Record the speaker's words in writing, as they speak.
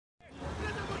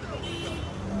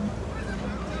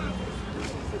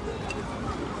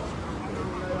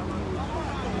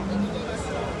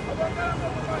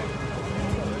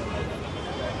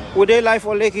We dey live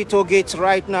for Lekki Tollgate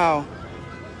right now.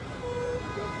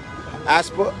 As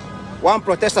one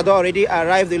protester don already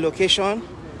arrived the location,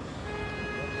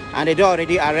 and they don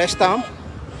already arrest him.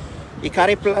 He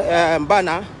carry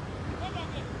banner,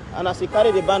 and as he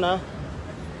carry the banner,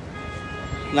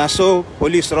 now so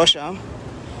police rush him.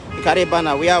 He carry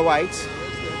banner, we are white.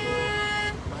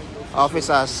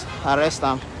 Officers arrest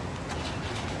him.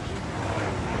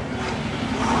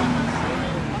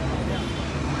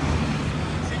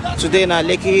 Today na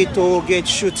Lekki Tollgate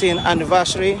shooting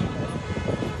anniversary,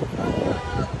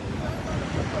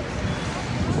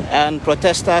 and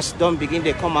protesters don't begin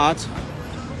to come out.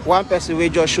 One person will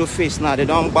just show face now, they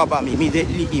don't bob them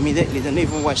immediately, they don't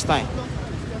even waste time.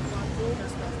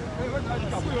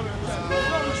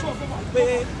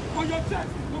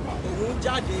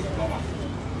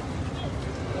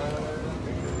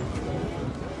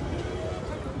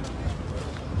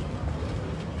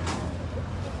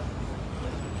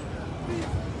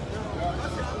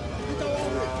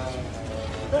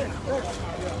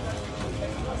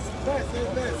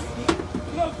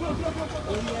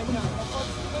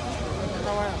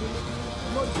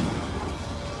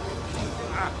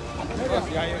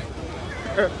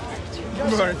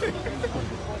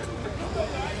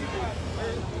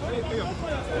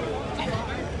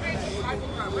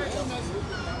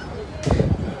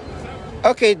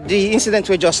 Okay, the incident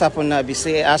will just happen now. Be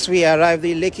say as we arrive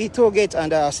the Lekki Tollgate,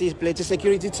 and I see plenty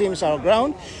security teams are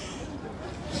ground.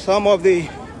 Some of the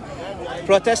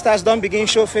protesters don't begin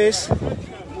show face.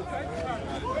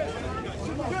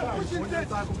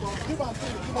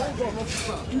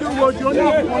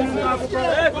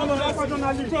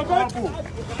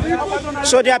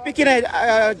 So they are picking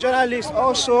a journalist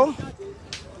also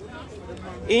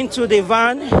into the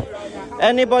van.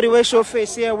 Anybody will show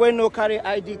face here when no carry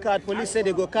ID card. Police say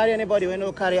they go carry anybody when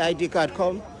no carry ID card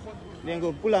come. Then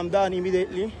go pull them down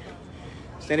immediately.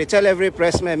 So they tell every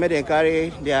pressman may they carry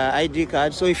their ID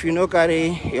card. So if you no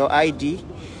carry your ID,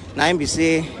 now be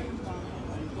say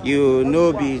you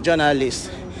no be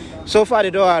journalist. So far they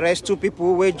don't arrest two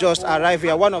people who just arrived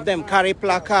here. One of them carry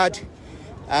placard,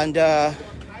 and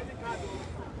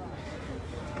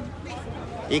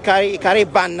he carry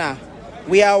banner,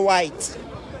 we are white,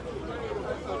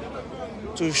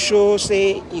 to show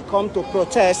say he come to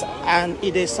protest, and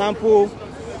it is sample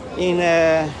in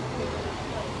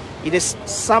it is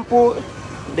sample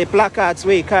the placards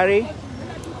where he carry,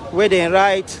 where they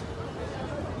write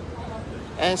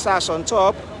and Sars on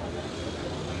top.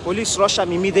 Police rush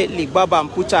him immediately, Baba, and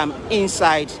put him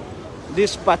inside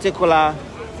this particular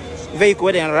vehicle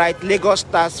where they write Lagos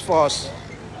Task Force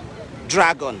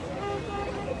Dragon.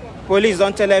 Police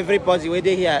don't tell everybody where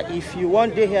they here. If you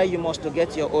want to here, you must to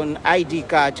get your own ID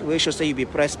card where should say you be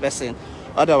press person.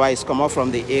 Otherwise, come out from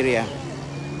the area.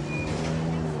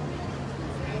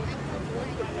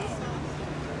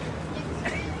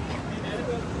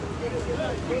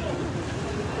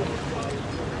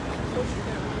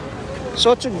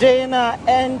 So today na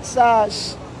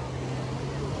Sars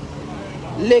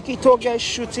Lekki Tollgate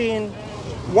shooting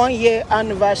 1 year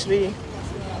anniversary,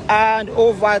 and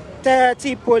over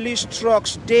 30 police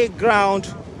trucks dey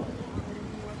ground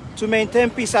to maintain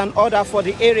peace and order for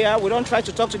the area. We don't try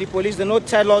to talk to the police, they don't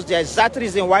tell us the exact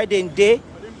reason why they dey,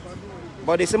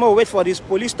 but they say we wait for this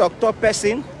police talk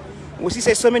person. We see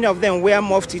say so many of them wear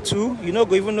mufti too. You know,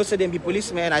 go even know say them be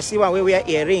policemen. I see one wey wear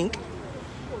earring.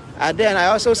 And then I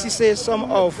also see say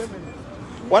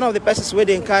one of the persons where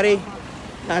they carry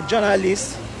a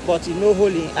journalist, but he no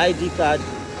holding ID card,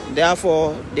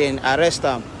 therefore then arrest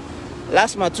them.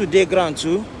 Last month too day ground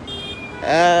too.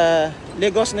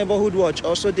 Lagos Neighborhood Watch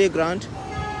also day ground,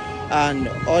 and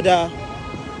other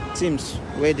teams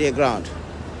where they ground.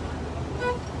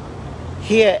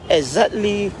 Here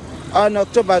exactly on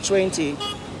October 20,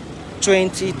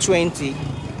 2020,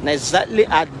 and exactly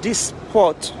at this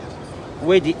spot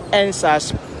where the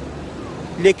Sars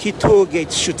Lekki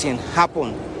Tollgate shooting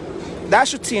happened. That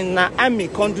shooting, now army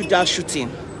can't do that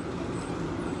shooting.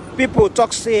 People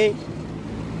talk say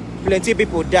plenty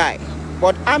people die,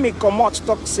 but army come out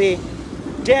talk say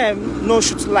them no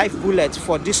shoot live bullet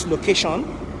for this location.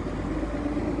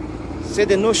 Say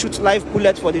they no shoot live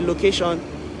bullet for the location,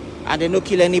 and they no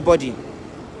kill anybody.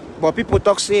 But people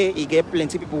talk say he get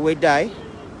plenty people will die.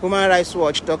 Human Rights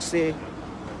Watch talk say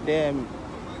them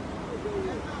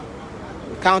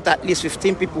count at least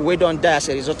 15 people who don't die as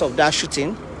a result of that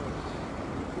shooting.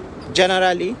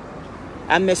 Generally,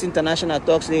 Amnesty International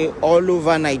talks say all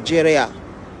over Nigeria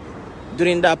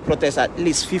during that protest, at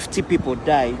least 50 people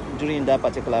died during that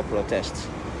particular protest.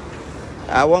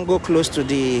 I won't go close to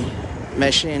the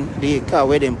machine, the car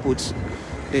where they put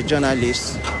the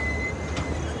journalists.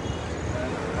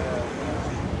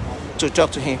 to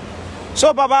talk to him.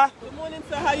 So, Baba. Good morning,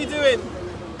 sir. How you doing?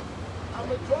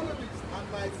 I'm a journalist, and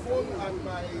my phone and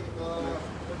my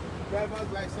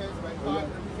driver's license, my card.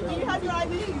 Do you have your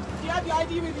ID? Do you have your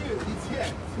ID with you? It's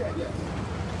here, yes.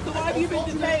 So why have you been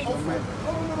detained?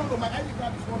 No, my ID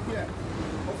card is not here.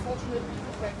 Unfortunately,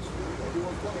 it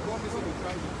was gone missing in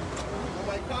transit. But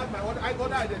my card, I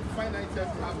got to identify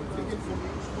items have been taken from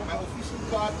me. My official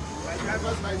card, my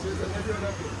driver's license, and every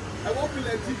other thing. I work with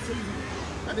Lekki TV.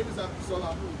 My name is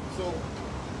Abisola. So.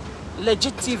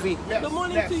 Legit TV. Yes, good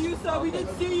morning to you, sir. We did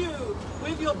see you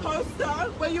with your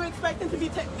poster. Were you expecting to be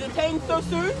detained so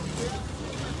soon?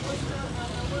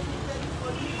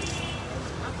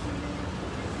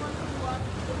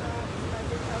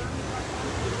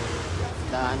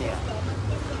 Daniel.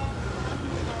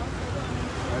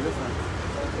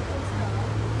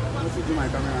 Do my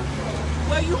camera.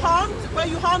 Were you harmed? Were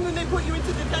you harmed when they put you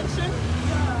into detention?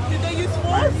 Did they use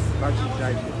force?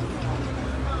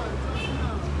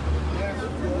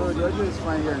 No, the audio is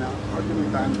fine here now. I'll give me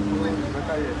time.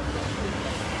 Better here.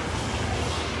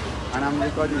 And I'm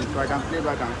recording, so I can play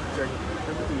back and check.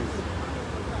 Everything is.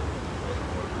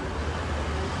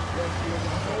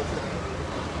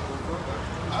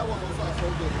 I was also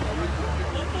assaulted.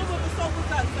 What form of assault was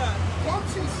that, sir?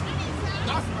 Punches.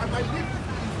 That's my lip.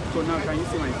 So now can you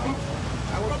see my feet?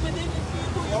 From within the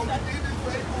vehicle, you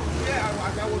said?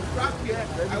 As I was trapped here,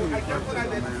 I kept on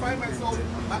identifying myself.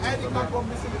 My ID card got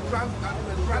missing in transit and in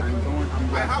the traffic.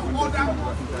 I have order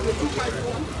to took my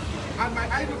phone and my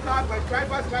ID card, my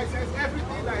driver's license,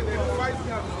 everything that identifies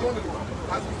me as a journalist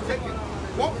has been taken.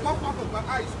 One part of my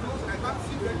eye is closed and I can't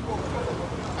see very well.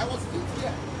 I was still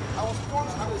here. I was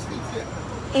punched, I was still here.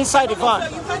 Inside the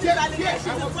van? So you heard his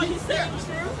allegations of what he's saying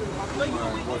true? Were you a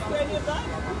witness to any of that?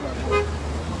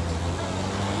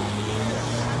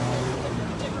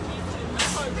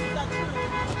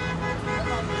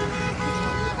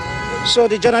 So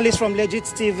the journalists from Legit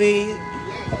TV,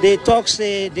 they talk,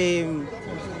 say they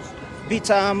beat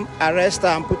him, arrest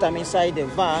him, put him inside the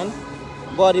van.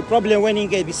 But the problem when he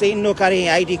get be saying no carrying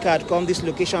ID card, come this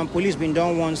location, police been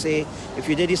done once say if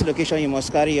you did this location you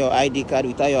must carry your ID card.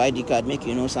 Without your ID card, make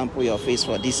you know sample your face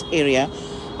for this area.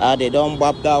 They don't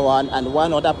bop that one, and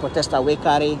one other protester will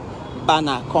carry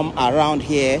banner come around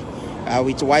here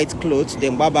with white clothes,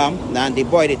 then babam, and the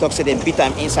boy they talk say they beat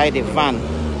him inside the van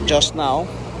just now.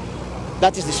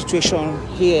 That is the situation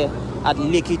here at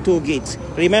Lekki Tollgate.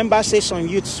 Remember, say some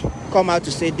youths come out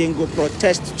to say they go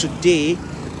protest today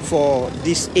for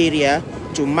this area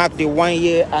to mark the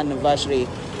 1-year anniversary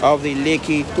of the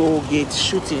Lekki Tollgate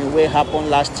shooting where happened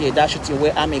last year. That shooting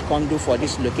where Army can't do for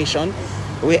this location,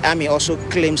 where Army also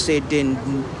claims say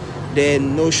they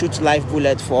no shoot live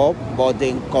bullet for, but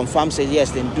they confirm say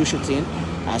yes they do shooting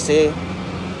and say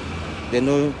they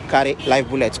no carry live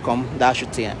bullets come that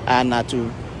shooting and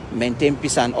to maintain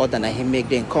peace and order and he make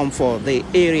them come for the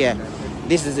area.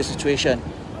 This is the situation.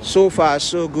 So far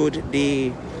so good.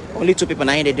 The only 2 people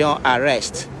now they don't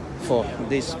arrest for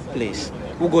this place.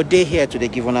 We'll go day here to the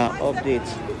given update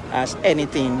as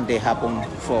anything they happen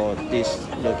for this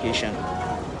location.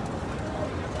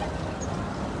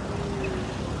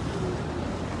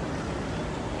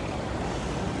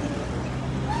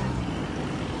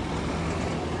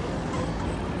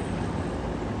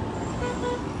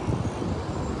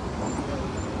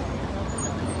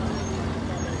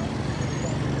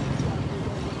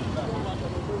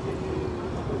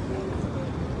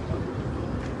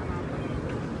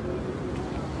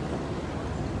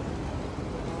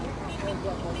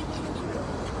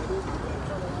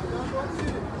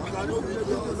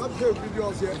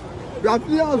 We are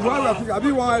playing as well. I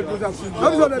be one protest.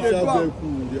 That is what they do.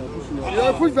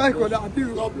 You push back on that.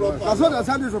 That's what the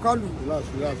Sundays will come do. Relax,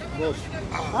 boss.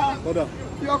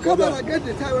 Your camera get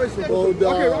the time. Okay,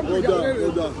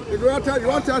 you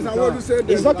want to I want to say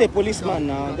he's not a policeman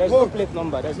now. There's no plate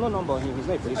number. There's no number on him. He's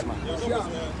not a policeman.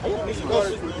 Are you a policeman?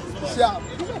 Yeah.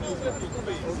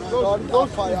 Don't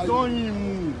fire. Don't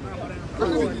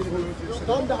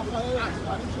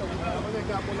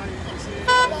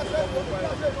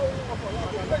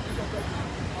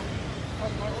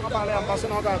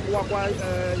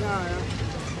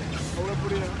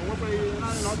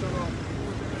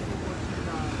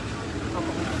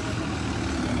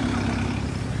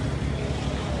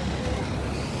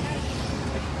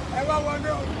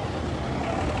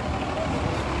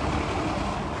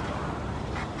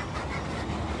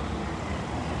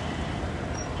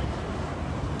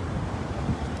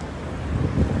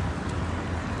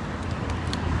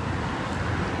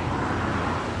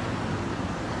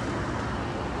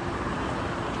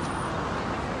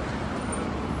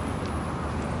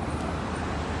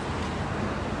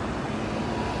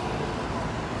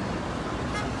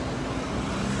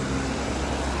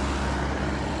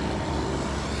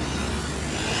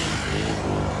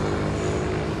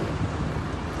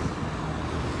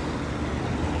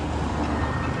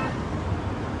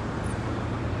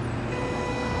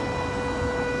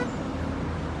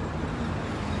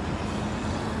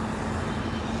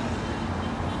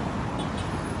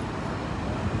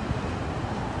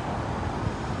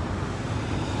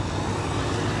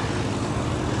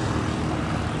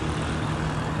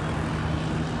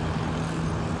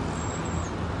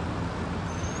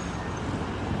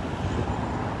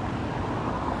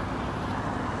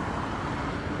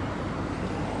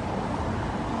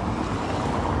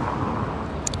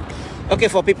Okay,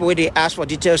 for people where they ask for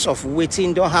details of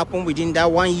waiting don't happen within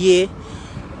that 1 year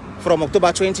from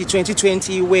October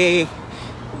 2020, where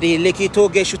the Lekki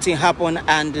Tollgate shooting happened,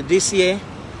 and this year,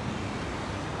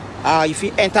 if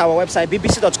you enter our website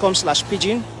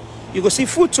bbc.com/pidgin, you go see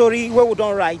full story where we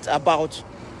don't write about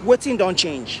waiting don't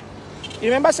change. You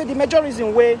remember, say the major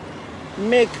reason where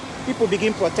make people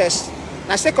begin protest.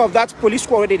 Now, sake of that police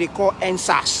squad, where they call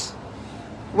Sars,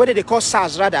 where they call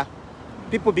Sars rather,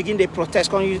 people begin they protest.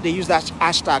 They use that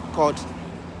hashtag called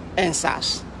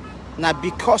Sars. Now,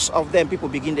 because of them, people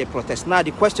begin they protest. Now,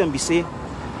 the question be say,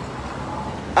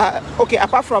 okay,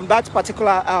 apart from that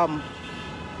particular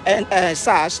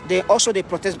Sars, they also they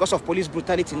protest because of police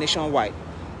brutality nationwide.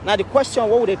 Now, the question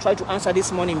what would they try to answer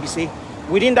this morning be say,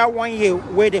 within that 1 year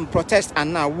where they protest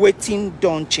and now waiting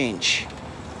don't change.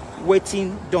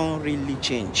 Waiting don't really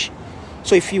change.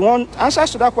 So if you want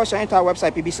answers to that question, enter our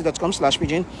website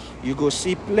bbc.com/pidgin. You go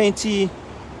see plenty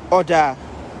all the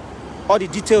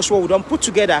details what we don't put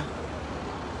together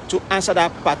to answer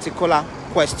that particular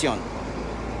question.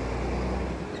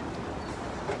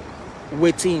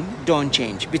 Waiting don't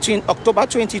change. Between October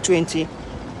 2020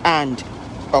 and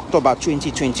October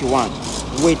 2021,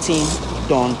 waiting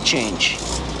don't change.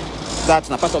 That's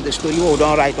not part of the story we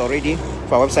don't write already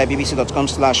for our website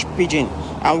bbc.com/pidgin.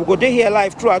 And we'll go there here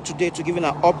live throughout today to give you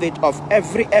an update of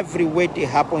every way they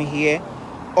happen here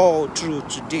all through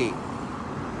today.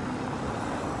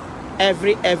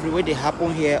 Every way they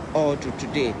happen here all through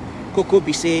today. Coco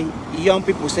be say young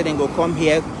people say they go come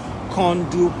here, come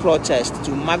do protest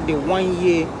to mark the 1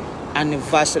 year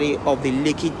anniversary of the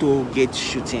Lekki Tollgate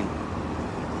shooting.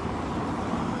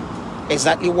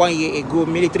 Exactly 1 year ago,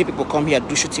 military people come here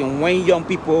do shooting. When young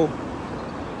people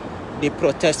they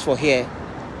protest for here,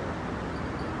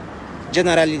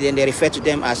 generally then they refer to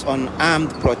them as unarmed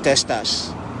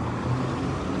protesters.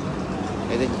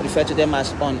 They refer to them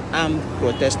as unarmed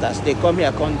protesters. They come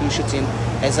here, come do shooting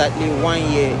exactly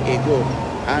 1 year ago,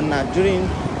 and during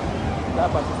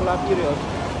that particular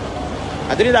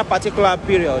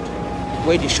period,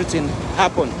 where the shooting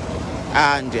happened,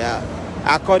 and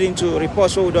according to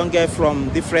reports we don't get from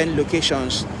different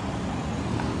locations,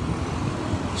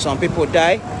 some people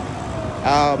die.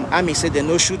 Army said they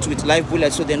no shoot with live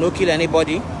bullets, so they no kill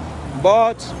anybody.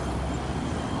 But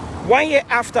 1 year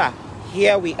after,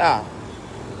 here we are.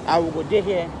 I will go there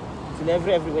here till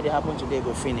everywhere they happen today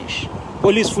go finish.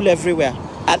 Police full everywhere.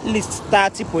 At least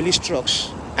 30 police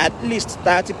trucks. At least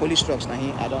 30 police trucks now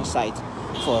here at on site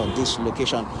for this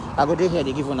location. I go there here,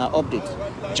 they give an update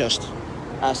just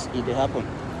as it happened.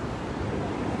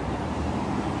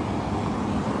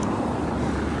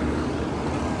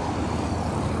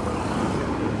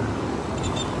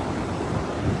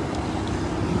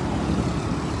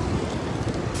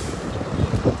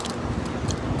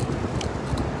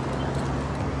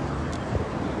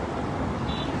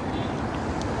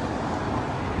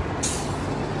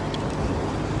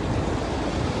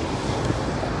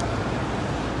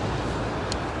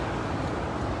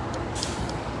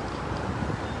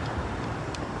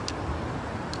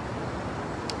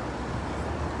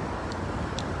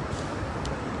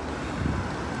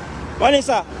 Morning,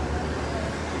 sir.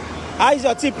 How is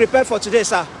your team prepared for today,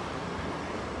 sir?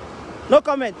 No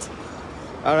comment.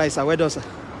 All right, sir. Well done, sir.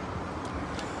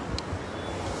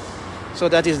 So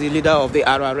that is the leader of the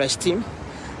RRS team.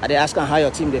 And they ask how your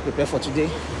team they prepare for today.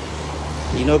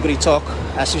 You know, great talk.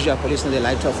 As usual, police know they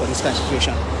like talk for this kind of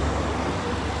situation.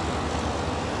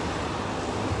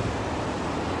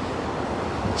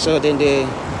 So then they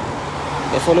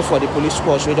follow for the police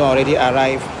squads. We don't already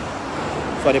arrive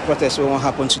for the protest what won't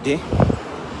happen today.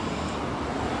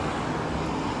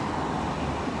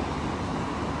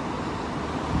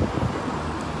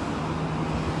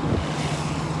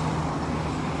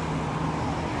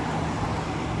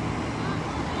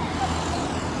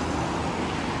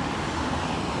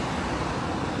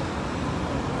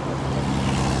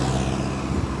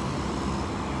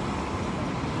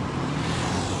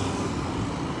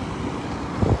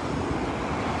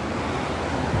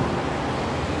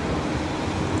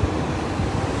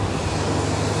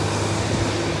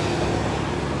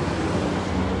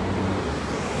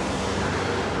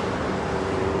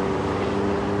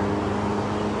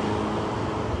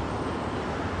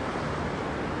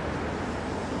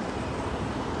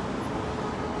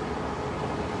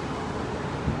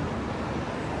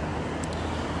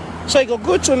 So it's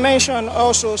good to mention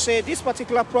also, say this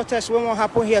particular protest won't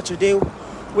happen here today.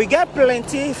 We get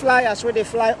plenty flyers where they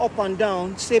fly up and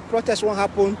down, say protest won't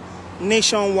happen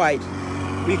nationwide.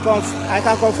 I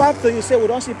can confirm to you, say we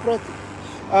don't see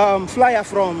flyer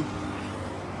from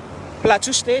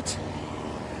Plateau State.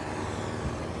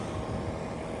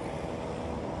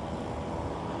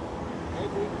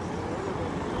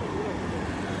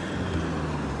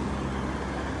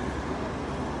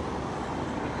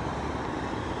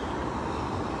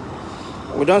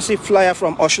 We don't see flyer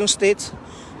from Osun State.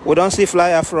 We don't see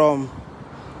flyer from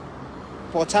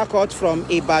Port Harcourt, from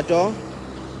Ibadan,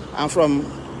 and from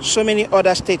so many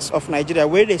other states of Nigeria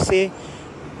where they say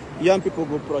young people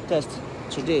go protest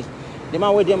today. The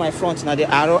man where they my front now, the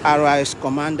RORIS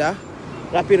commander,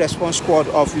 Rapid Response Squad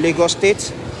of Lagos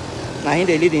State. Now he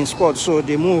the leading squad, so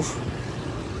they move.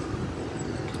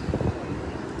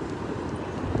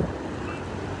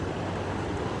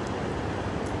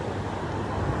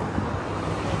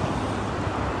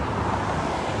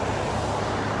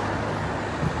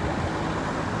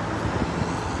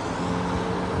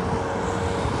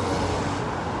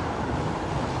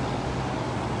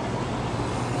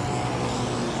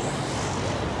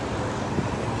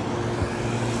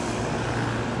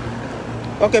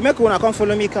 Okay, make una come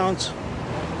follow me count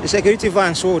the security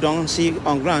vans so we don't see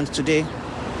on ground today.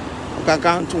 We can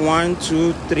count 1,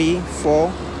 2, 3,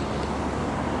 4.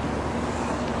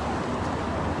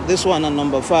 This one on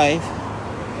number 5.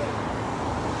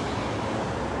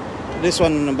 This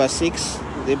one on number 6.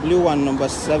 The blue one number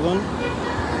 7.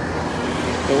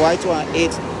 The white one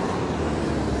 8.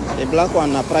 The black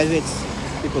one are private.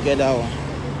 People get that one.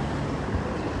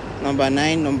 Number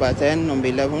 9, number 10, number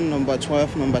 11, number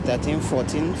 12, number 13,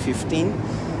 14, 15,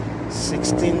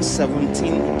 16,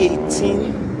 17,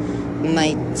 18,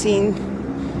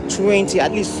 19, 20,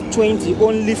 at least 20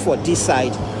 only for this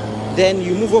side. Then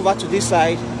you move over to this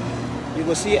side, you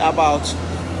will see about,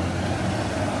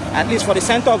 at least for the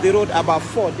center of the road, about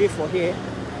 4 there for here,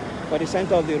 for the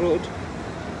center of the road.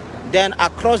 Then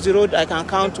across the road, I can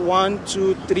count 1,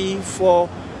 2, 3, 4,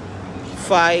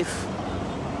 5.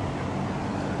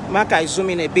 Mark, I zoom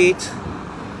in a bit.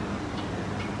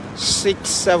 6,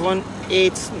 7,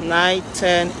 8, 9,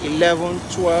 10, 11,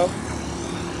 12,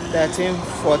 13,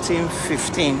 14,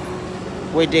 15.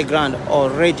 Where they ground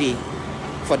already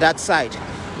for that side.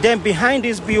 Then behind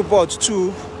these billboards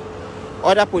too,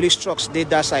 other police trucks did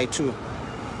that side too.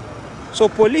 So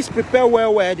police prepare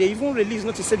well. They even release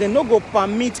notice say they no go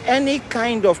permit any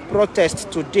kind of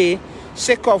protest today,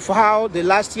 sake of how the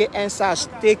last year NSAS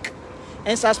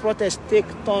protest take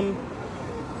turn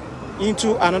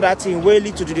into another thing, will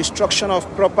lead to the destruction of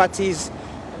properties,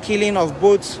 killing of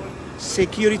both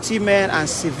security men and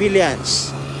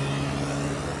civilians,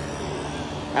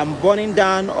 and burning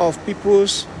down of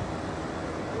people's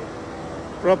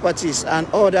properties and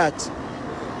all that.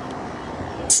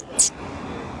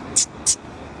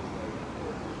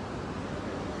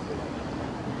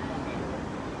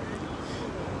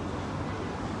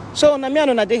 So na me and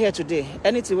una dey here today.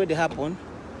 Anything where they happen,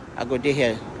 I go dey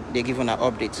here. They give una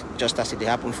update just as they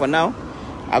happen. For now,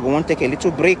 I go want to take a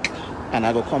little break and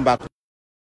I go come back.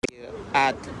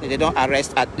 They don't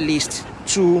arrest at least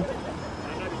 2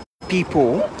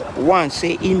 people. One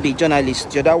say him be journalist,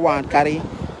 the other one carry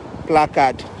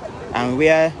placard and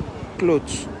wear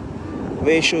clothes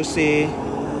where show say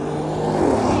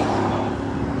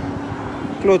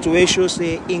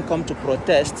him come to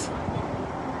protest.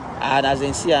 And as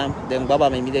they see him, then Baba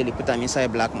immediately put him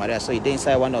inside Black Maria. So he did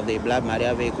inside one of the Black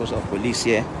Maria vehicles of police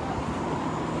here.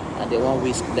 And they won't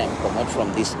whisk them come out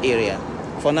from this area.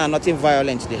 For now, nothing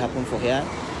violent they happen for here.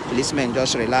 Policemen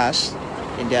just relax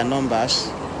in their numbers.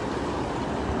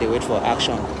 They wait for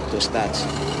action to start.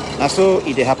 Now so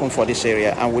it they happen for this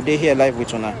area. And would they hear live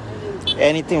with una?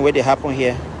 Anything where they happen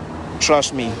here,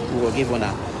 trust me, we will give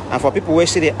una. And for people who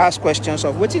say they ask questions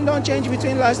of what don't change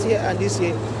between last year and this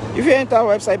year, if you enter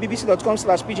our website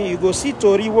bbc.com/pidgin, you go see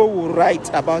Tori will write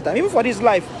about them. Even for this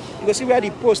live, you go see where the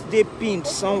post they pinned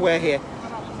somewhere here.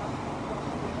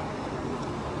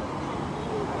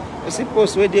 You see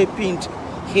post where they pinned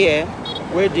here,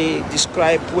 where they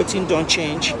describe what don't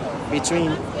change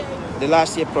between the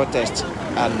last year protest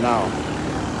and now.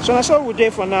 So that's all we do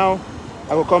for now.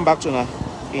 I will come back to now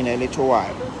in a little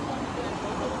while.